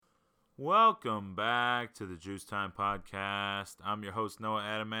Welcome back to the Juice Time Podcast. I'm your host, Noah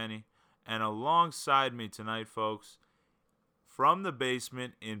Adamani, and alongside me tonight, folks, from the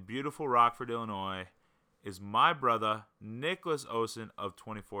basement in beautiful Rockford, Illinois, is my brother, Nicholas Osen of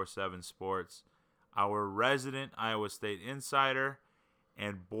 24/7 Sports, our resident Iowa State insider,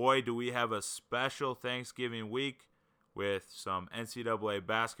 and boy, do we have a special Thanksgiving week with some NCAA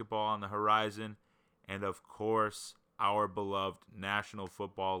basketball on the horizon, and of course, our beloved National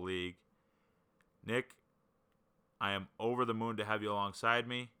Football League. Nick, I am over the moon to have you alongside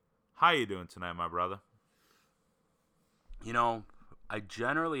me. How you doing tonight, my brother? You know, I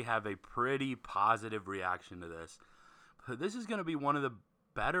generally have a pretty positive reaction to this. But this is going to be one of the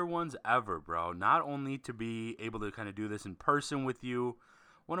better ones ever, bro. Not only to be able to kind of do this in person with you,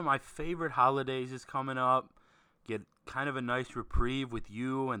 one of my favorite holidays is coming up. Get kind of a nice reprieve with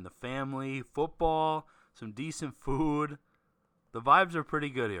you and the family, football, some decent food. The vibes are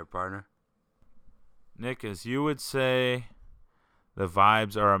pretty good here, partner. Nick, as you would say, the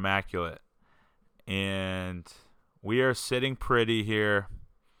vibes are immaculate. And we are sitting pretty here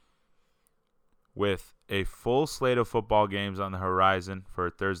with a full slate of football games on the horizon for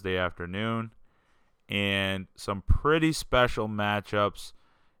Thursday afternoon and some pretty special matchups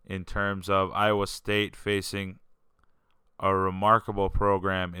in terms of Iowa State facing a remarkable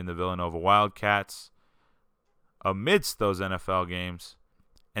program in the Villanova Wildcats amidst those NFL games.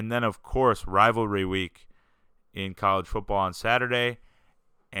 And then, of course, rivalry week in college football on Saturday.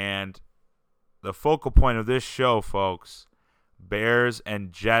 And the focal point of this show, folks, Bears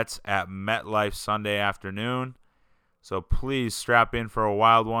and Jets at MetLife Sunday afternoon. So please strap in for a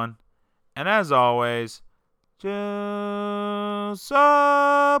wild one. And as always, juice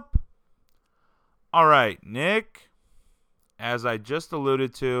up! All right, Nick, as I just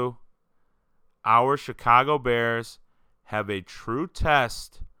alluded to, our Chicago Bears have a true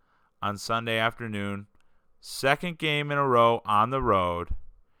test on Sunday afternoon, second game in a row on the road,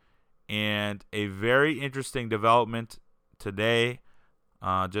 and a very interesting development today,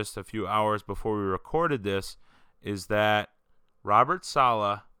 just a few hours before we recorded this, is that Robert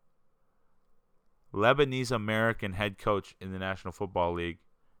Saleh, Lebanese-American head coach in the National Football League,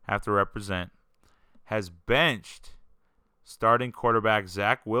 have to represent, has benched starting quarterback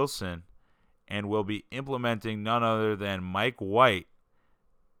Zach Wilson and will be implementing none other than Mike White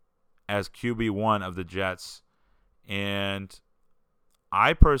as QB1 of the Jets. And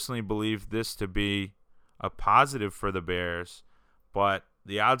I personally believe this to be a positive for the Bears, but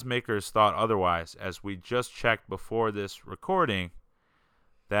the odds makers thought otherwise, as we just checked before this recording,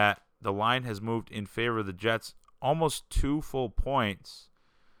 that the line has moved in favor of the Jets almost 2 full points,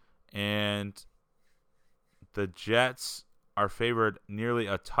 and the Jets are favored nearly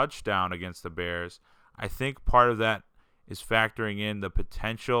a touchdown against the Bears. I think part of that is factoring in the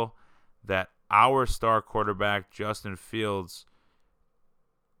potential that our star quarterback, Justin Fields,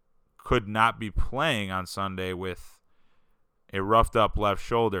 could not be playing on Sunday with a roughed up left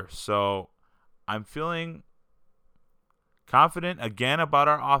shoulder. So I'm feeling confident again about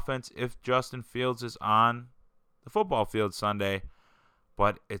our offense if Justin Fields is on the football field Sunday.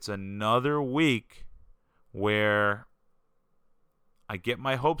 But it's another week where I get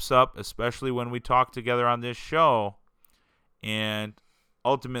my hopes up, especially when we talk together on this show, and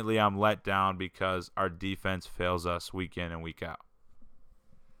ultimately I'm let down because our defense fails us week in and week out.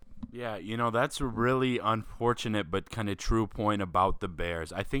 Yeah, that's a really unfortunate but kind of true point about the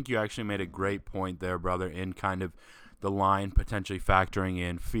Bears. I think you actually made a great point there, brother, in kind of the line potentially factoring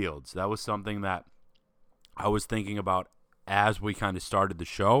in Fields. That was something that I was thinking about as we kind of started the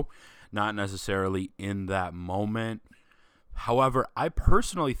show, not necessarily in that moment. However, I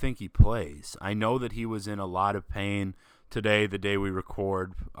personally think he plays. I know that he was in a lot of pain today, the day we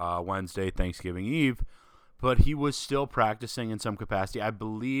record, Wednesday, Thanksgiving Eve, but he was still practicing in some capacity. I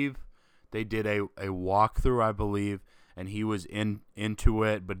believe they did a walkthrough, and he was into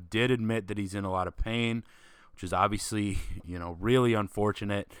it, but did admit that he's in a lot of pain, which is obviously, really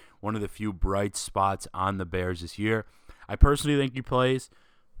unfortunate. One of the few bright spots on the Bears this year. I personally think he plays.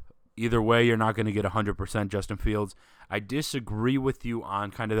 Either way, you're not going to get 100% Justin Fields. I disagree with you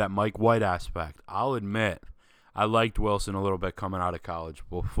on kind of that Mike White aspect. I'll admit, I liked Wilson a little bit coming out of college.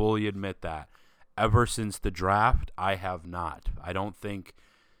 We'll fully admit that. Ever since the draft, I have not. I don't think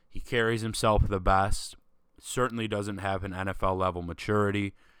he carries himself the best. Certainly doesn't have an NFL-level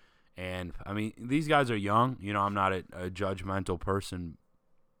maturity. And, these guys are young. I'm not a judgmental person.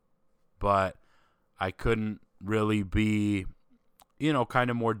 But I couldn't really be kind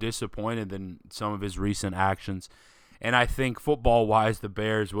of more disappointed than some of his recent actions. And I think football-wise, the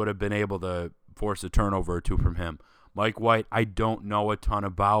Bears would have been able to force a turnover or two from him. Mike White, I don't know a ton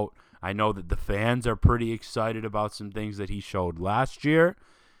about. I know that the fans are pretty excited about some things that he showed last year,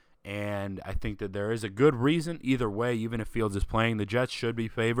 and I think that there is a good reason either way. Even if Fields is playing, the Jets should be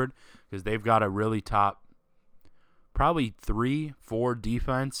favored because they've got a really top, probably 3-4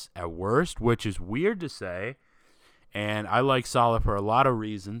 defense at worst, which is weird to say. And I like Saleh for a lot of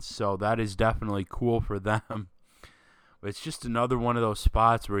reasons, so that is definitely cool for them. But it's just another one of those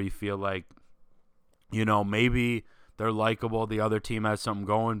spots where you feel like, maybe they're likable, the other team has something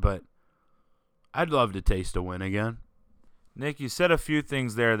going, but I'd love to taste a win again. Nick, you said a few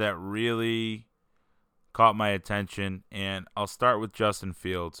things there that really caught my attention, and I'll start with Justin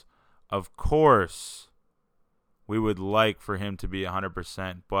Fields. Of course, we would like for him to be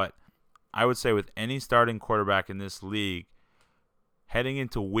 100%, but I would say with any starting quarterback in this league, heading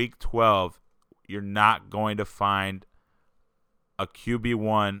into Week 12, you're not going to find a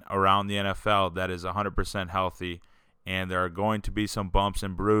QB1 around the NFL that is 100% healthy, and there are going to be some bumps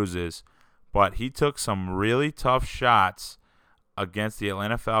and bruises, but he took some really tough shots against the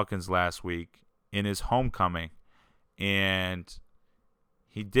Atlanta Falcons last week in his homecoming, and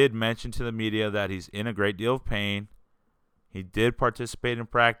he did mention to the media that he's in a great deal of pain. He did participate in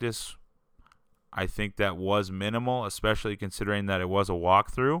practice. I think that was minimal, especially considering that it was a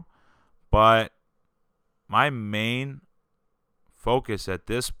walkthrough, but my main focus at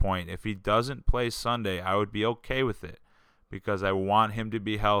this point, if he doesn't play Sunday, I would be okay with it because I want him to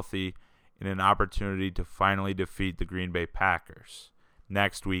be healthy in an opportunity to finally defeat the Green Bay Packers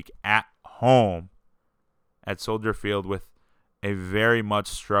next week at home at Soldier Field with a very much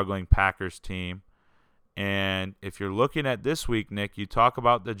struggling Packers team. And if you're looking at this week, Nick, you talk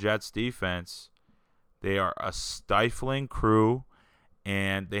about the Jets defense. They are a stifling crew,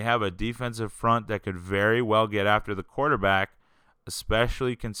 and they have a defensive front that could very well get after the quarterback,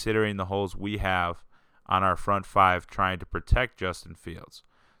 especially considering the holes we have on our front five trying to protect Justin Fields.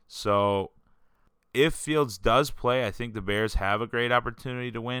 So if Fields does play, I think the Bears have a great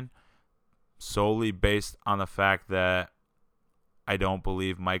opportunity to win, solely based on the fact that I don't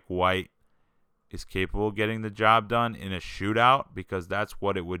believe Mike White is capable of getting the job done in a shootout, because that's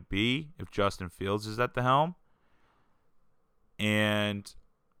what it would be if Justin Fields is at the helm. And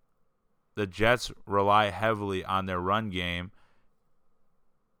the Jets rely heavily on their run game.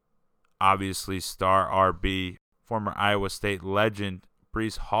 Obviously, star RB, former Iowa State legend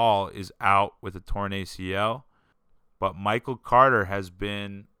Breece Hall is out with a torn ACL, but Michael Carter has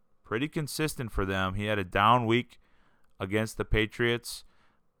been pretty consistent for them. He had a down week against the Patriots,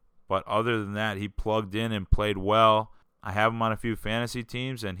 but other than that, he plugged in and played well. I have him on a few fantasy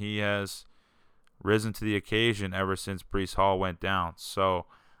teams, and he has risen to the occasion ever since Breece Hall went down. So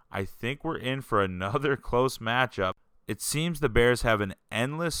I think we're in for another close matchup. It seems the Bears have an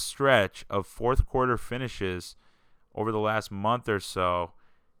endless stretch of fourth quarter finishes over the last month or so,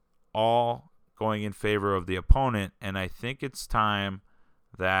 all going in favor of the opponent, and I think it's time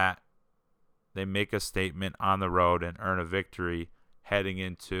that they make a statement on the road and earn a victory heading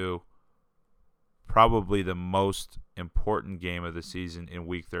into probably the most important game of the season in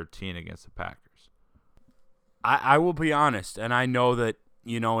Week 13 against the Packers. I will be honest, and I know that,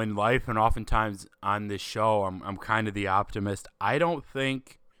 in life and oftentimes on this show, I'm kind of the optimist. I don't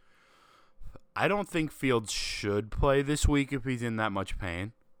think Fields should play this week if he's in that much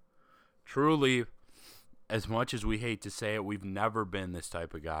pain. Truly, as much as we hate to say it, we've never been this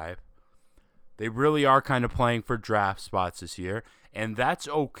type of guy. They really are kind of playing for draft spots this year, and that's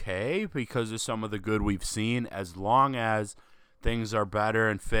okay because of some of the good we've seen, as long as things are better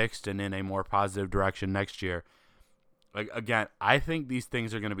and fixed and in a more positive direction next year. Again, I think these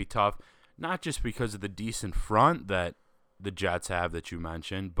things are going to be tough, not just because of the decent front that the Jets have that you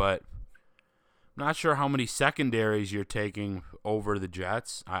mentioned, but I'm not sure how many secondaries you're taking over the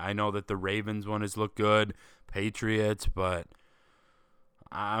Jets. I know that the Ravens one has looked good, Patriots, but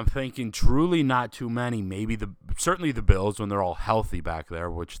I'm thinking truly not too many. Maybe certainly the Bills when they're all healthy back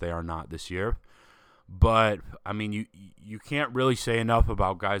there, which they are not this year. But, I mean, you can't really say enough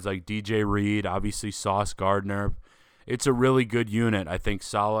about guys like DJ Reed, obviously Sauce Gardner. It's a really good unit. I think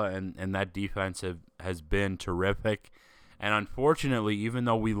Saleh and that defense has been terrific. And unfortunately, even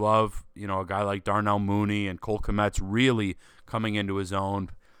though we love, a guy like Darnell Mooney and Cole Kmet's really coming into his own,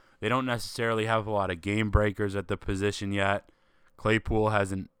 they don't necessarily have a lot of game breakers at the position yet. Claypool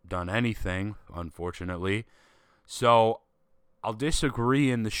hasn't done anything, unfortunately. So I'll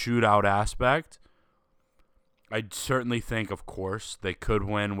disagree in the shootout aspect. I certainly think, of course, they could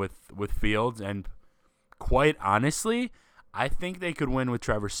win with Fields. And quite honestly, I think they could win with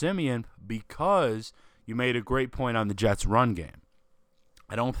Trevor Siemian because you made a great point on the Jets' run game.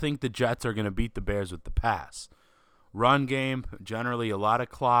 I don't think the Jets are going to beat the Bears with the pass. Run game, generally a lot of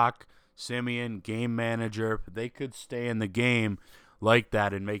clock. Simeon, game manager. They could stay in the game like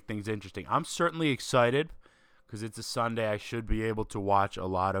that and make things interesting. I'm certainly excited because it's a Sunday. I should be able to watch a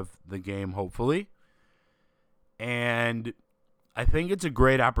lot of the game, hopefully. And I think it's a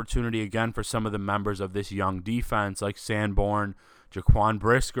great opportunity, again, for some of the members of this young defense, like Sanborn, Jaquan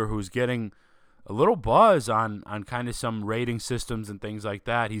Brisker, who's getting a little buzz on kind of some rating systems and things like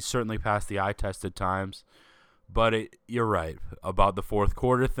that. He's certainly passed the eye test at times. But you're right about the fourth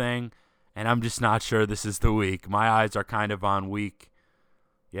quarter thing, and I'm just not sure this is the week. My eyes are kind of on week,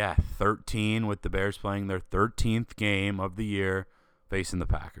 13, with the Bears playing their 13th game of the year facing the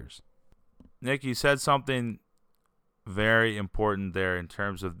Packers. Nick, you said something very important there in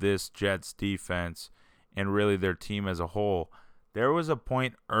terms of this Jets defense and really their team as a whole. There was a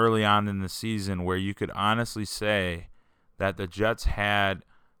point early on in the season where you could honestly say that the Jets had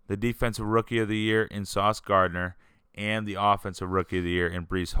the defensive rookie of the year in Sauce Gardner and the offensive rookie of the year in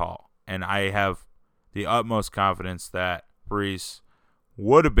Breece Hall. And I have the utmost confidence that Breece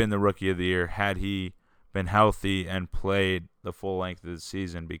would have been the rookie of the year had he been healthy and played the full length of the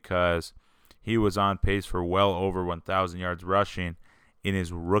season, because he was on pace for well over 1,000 yards rushing in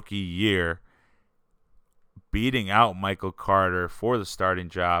his rookie year, beating out Michael Carter for the starting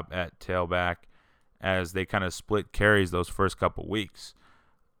job at tailback as they kind of split carries those first couple weeks.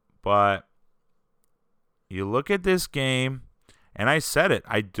 But you look at this game, and I said it,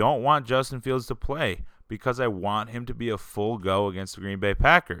 I don't want Justin Fields to play because I want him to be a full go against the Green Bay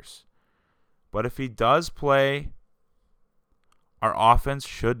Packers. But if he does play, our offense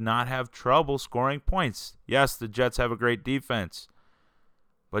should not have trouble scoring points. Yes, the Jets have a great defense,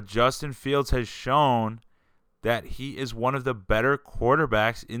 but Justin Fields has shown that he is one of the better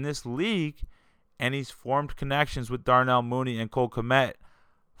quarterbacks in this league, and he's formed connections with Darnell Mooney and Cole Kmet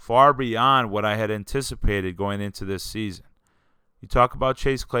far beyond what I had anticipated going into this season. You talk about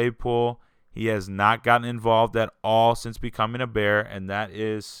Chase Claypool. He has not gotten involved at all since becoming a Bear, and that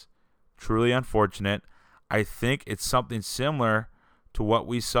is truly unfortunate. I think it's something similar to what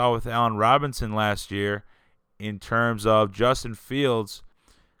we saw with Allen Robinson last year in terms of Justin Fields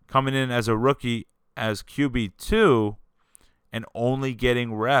coming in as a rookie as QB2 and only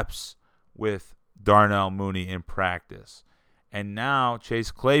getting reps with Darnell Mooney in practice. And now Chase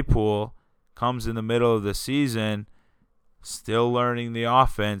Claypool comes in the middle of the season, still learning the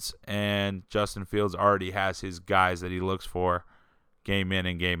offense, and Justin Fields already has his guys that he looks for game in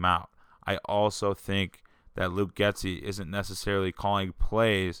and game out. I also think that Luke Getsy isn't necessarily calling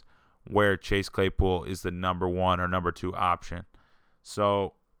plays where Chase Claypool is the number one or number two option.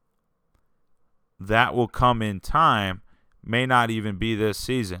 So that will come in time, may not even be this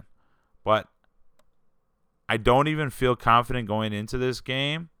season. But I don't even feel confident going into this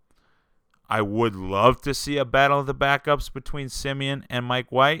game. I would love to see a battle of the backups between Simeon and Mike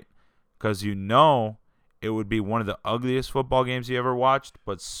White, because it would be one of the ugliest football games you ever watched,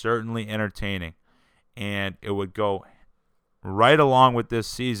 but certainly entertaining. And it would go right along with this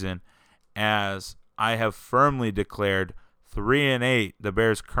season, as I have firmly declared 3-8, the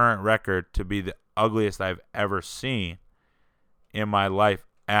Bears' current record, to be the ugliest I've ever seen in my life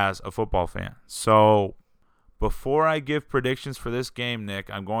as a football fan. So before I give predictions for this game, Nick,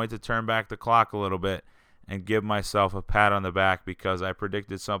 I'm going to turn back the clock a little bit and give myself a pat on the back, because I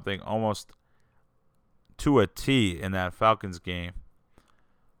predicted something almost to a T in that Falcons game.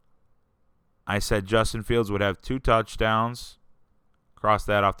 I said Justin Fields would have 2 touchdowns, cross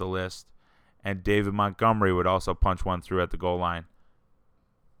that off the list, and David Montgomery would also punch one through at the goal line.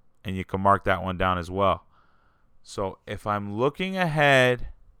 And you can mark that one down as well. So if I'm looking ahead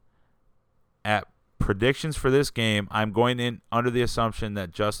at predictions for this game, I'm going in under the assumption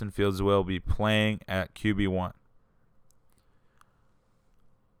that Justin Fields will be playing at QB1.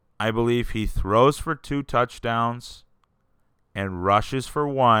 I believe he throws for 2 touchdowns and rushes for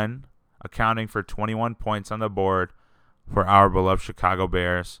 1, accounting for 21 points on the board for our beloved Chicago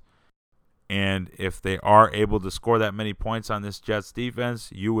Bears. And if they are able to score that many points on this Jets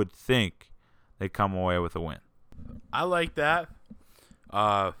defense, you would think they come away with a win. I like that.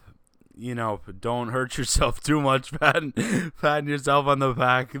 Don't hurt yourself too much patting yourself on the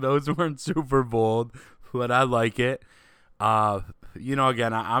back. Those weren't super bold, but I like it.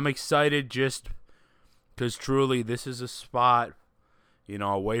 Again, I'm excited just because truly this is a spot,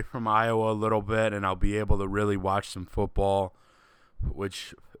 away from Iowa a little bit, and I'll be able to really watch some football,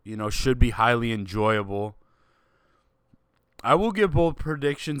 which, should be highly enjoyable. I will give bold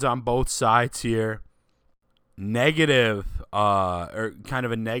predictions on both sides here. Negative, or kind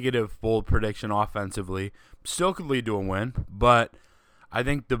of a negative bold prediction offensively. Still could lead to a win, but I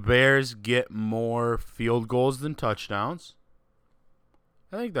think the Bears get more field goals than touchdowns.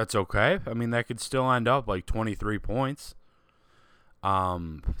 I think that's okay. I mean, that could still end up like 23 points.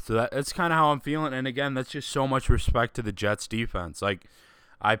 So that's kind of how I'm feeling. And again, that's just so much respect to the Jets defense. Like,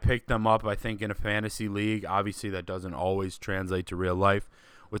 I picked them up, I think, in a fantasy league. Obviously, that doesn't always translate to real life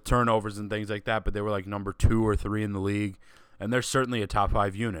with turnovers and things like that, but they were like number 2 or 3 in the league, and they're certainly a top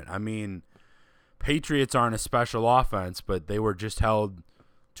 5 unit. I mean, Patriots aren't a special offense, but they were just held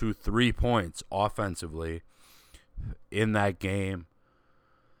to 3 points offensively in that game.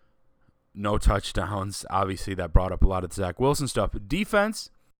 No touchdowns. Obviously, that brought up a lot of Zach Wilson stuff. Defense,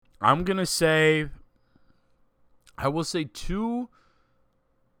 I'm going to say, I will say 2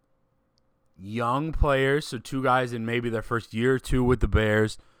 young players, so 2 guys in maybe their first year or 2 with the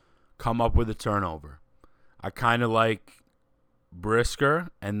Bears, come up with a turnover. I kind of like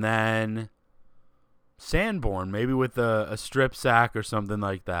Brisker, and then Sanborn, maybe with a strip sack or something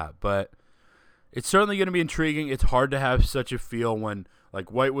like that. But it's certainly going to be intriguing. It's hard to have such a feel when,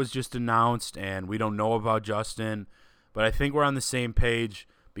 like, White was just announced and we don't know about Justin. But I think we're on the same page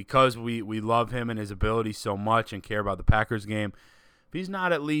because we love him and his ability so much and care about the Packers game. If he's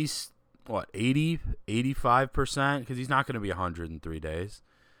not at least, 80, 85%, because he's not going to be 100 in 3 days,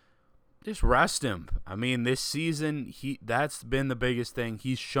 just rest him. I mean, this season, that's been the biggest thing.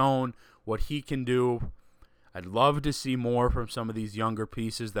 He's shown what he can do. I'd love to see more from some of these younger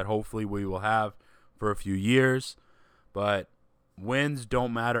pieces that hopefully we will have for a few years. But wins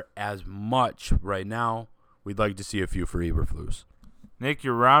don't matter as much right now. We'd like to see a few for Eberflus. Nick,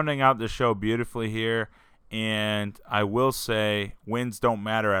 you're rounding out the show beautifully here. And I will say wins don't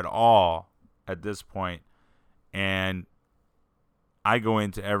matter at all at this point. And I go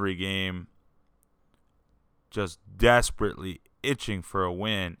into every game just desperately itching for a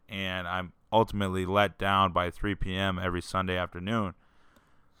win, and I'm ultimately let down by 3 p.m. every Sunday afternoon.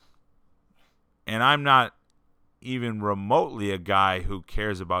 And I'm not even remotely a guy who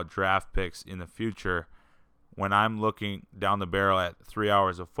cares about draft picks in the future when I'm looking down the barrel at 3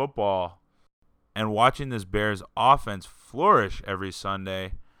 hours of football and watching this Bears offense flourish every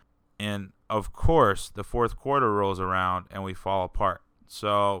Sunday. And, of course, the fourth quarter rolls around and we fall apart.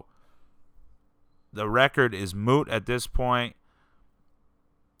 So the record is moot at this point.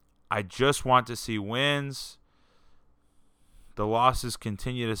 I just want to see wins. The losses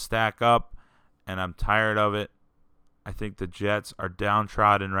continue to stack up, and I'm tired of it. I think the Jets are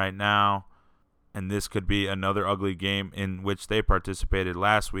downtrodden right now, and this could be another ugly game in which they participated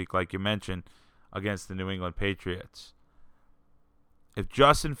last week, like you mentioned, against the New England Patriots. If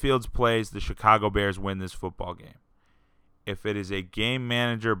Justin Fields plays, the Chicago Bears win this football game. If it is a game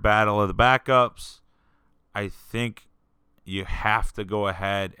manager battle of the backups, I think you have to go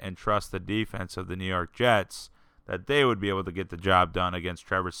ahead and trust the defense of the New York Jets that they would be able to get the job done against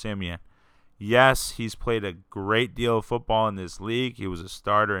Trevor Siemian. Yes, he's played a great deal of football in this league. He was a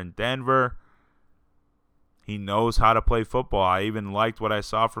starter in Denver. He knows how to play football. I even liked what I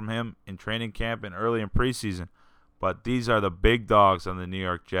saw from him in training camp and early in preseason. But these are the big dogs on the New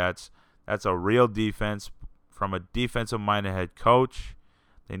York Jets. That's a real defense from a defensive-minded head coach.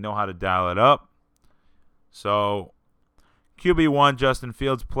 They know how to dial it up. So, QB1, Justin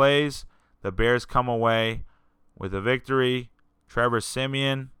Fields plays. The Bears come away with a victory. Trevor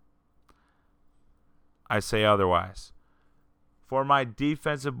Siemian, I say otherwise. For my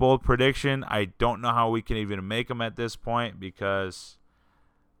defensive bold prediction, I don't know how we can even make them at this point because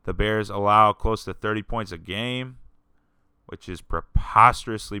the Bears allow close to 30 points a game, which is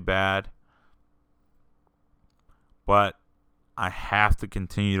preposterously bad. But I have to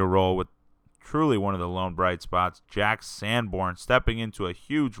continue to roll with truly one of the lone bright spots, Jack Sanborn, stepping into a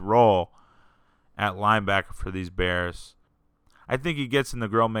huge role at linebacker for these Bears. I think he gets in the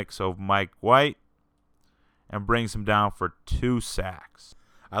grill mix of Mike White and brings him down for 2 sacks.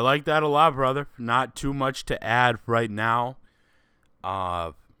 I like that a lot, brother. Not too much to add right now.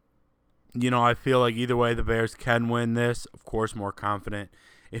 I feel like either way the Bears can win this. Of course, more confident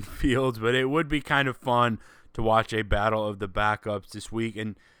in Fields, but it would be kind of fun to watch a battle of the backups this week.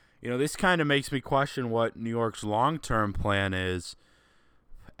 And, this kind of makes me question what New York's long-term plan is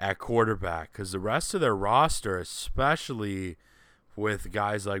at quarterback, because the rest of their roster, especially with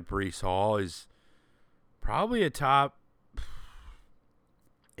guys like Breece Hall, is probably a top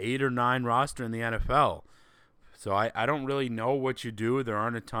 8 or 9 roster in the NFL. So I don't really know what you do. There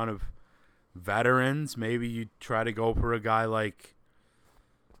aren't a ton of veterans. Maybe you try to go for a guy like,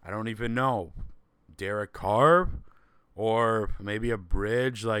 I don't even know, Derek Carr, or maybe a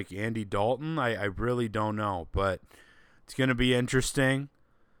bridge like Andy Dalton. I really don't know, but it's going to be interesting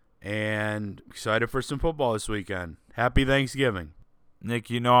and excited for some football this weekend. Happy Thanksgiving. Nick,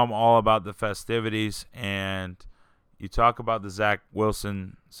 you know I'm all about the festivities, and you talk about the Zach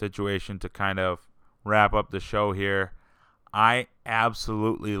Wilson situation to kind of wrap up the show here. I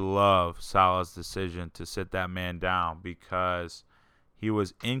absolutely love Saleh's decision to sit that man down because he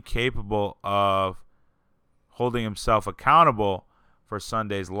was incapable of holding himself accountable for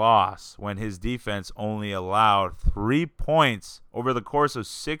Sunday's loss when his defense only allowed 3 points over the course of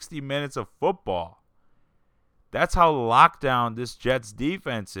 60 minutes of football. That's how locked down this Jets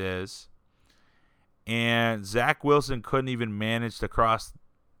defense is. And Zach Wilson couldn't even manage to cross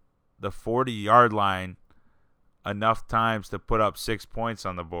the 40-yard line enough times to put up 6 points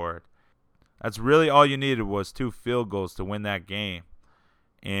on the board. That's really all you needed was 2 field goals to win that game.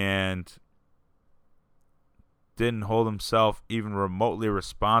 And didn't hold himself even remotely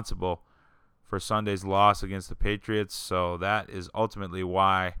responsible for Sunday's loss against the Patriots. So that is ultimately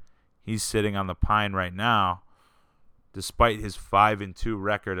why he's sitting on the pine right now, despite his 5-2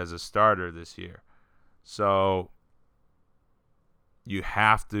 record as a starter this year. So you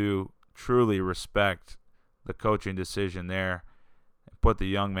have to truly respect the coaching decision there and put the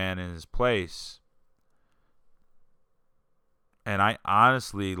young man in his place. And I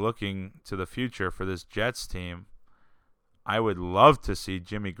honestly, looking to the future for this Jets team, I would love to see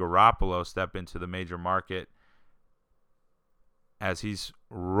Jimmy Garoppolo step into the major market as he's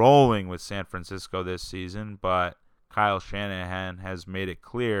rolling with San Francisco this season, but Kyle Shanahan has made it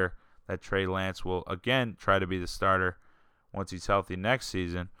clear that Trey Lance will again try to be the starter once he's healthy next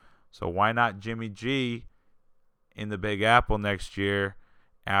season. So why not Jimmy G in the Big Apple next year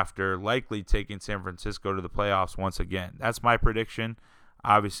after likely taking San Francisco to the playoffs once again? That's my prediction.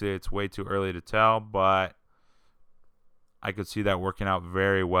 Obviously, it's way too early to tell, but I could see that working out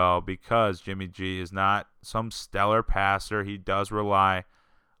very well because Jimmy G is not some stellar passer. He does rely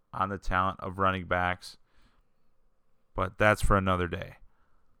on the talent of running backs. But that's for another day.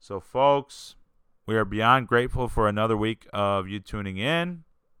 So, folks, we are beyond grateful for another week of you tuning in.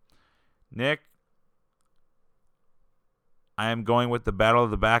 Nick, I am going with the battle of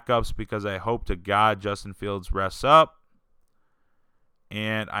the backups because I hope to God Justin Fields rests up.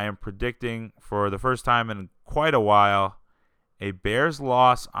 And I am predicting for the first time in quite a while a Bears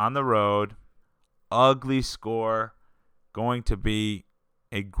loss on the road. Ugly score. Going to be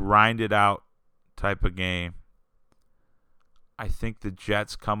a grinded out type of game. I think the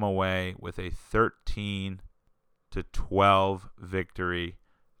Jets come away with a 13-12 victory.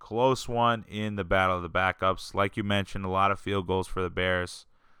 Close one in the battle of the backups. Like you mentioned, a lot of field goals for the Bears.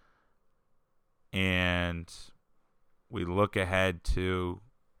 And we look ahead to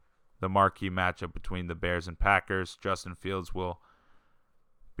the marquee matchup between the Bears and Packers. Justin Fields will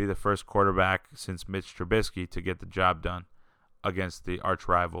be the first quarterback since Mitch Trubisky to get the job done against the arch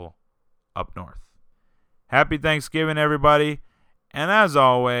rival up north. Happy Thanksgiving, everybody. And as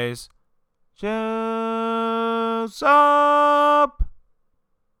always, Jets up,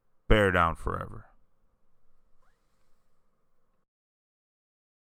 bear down forever.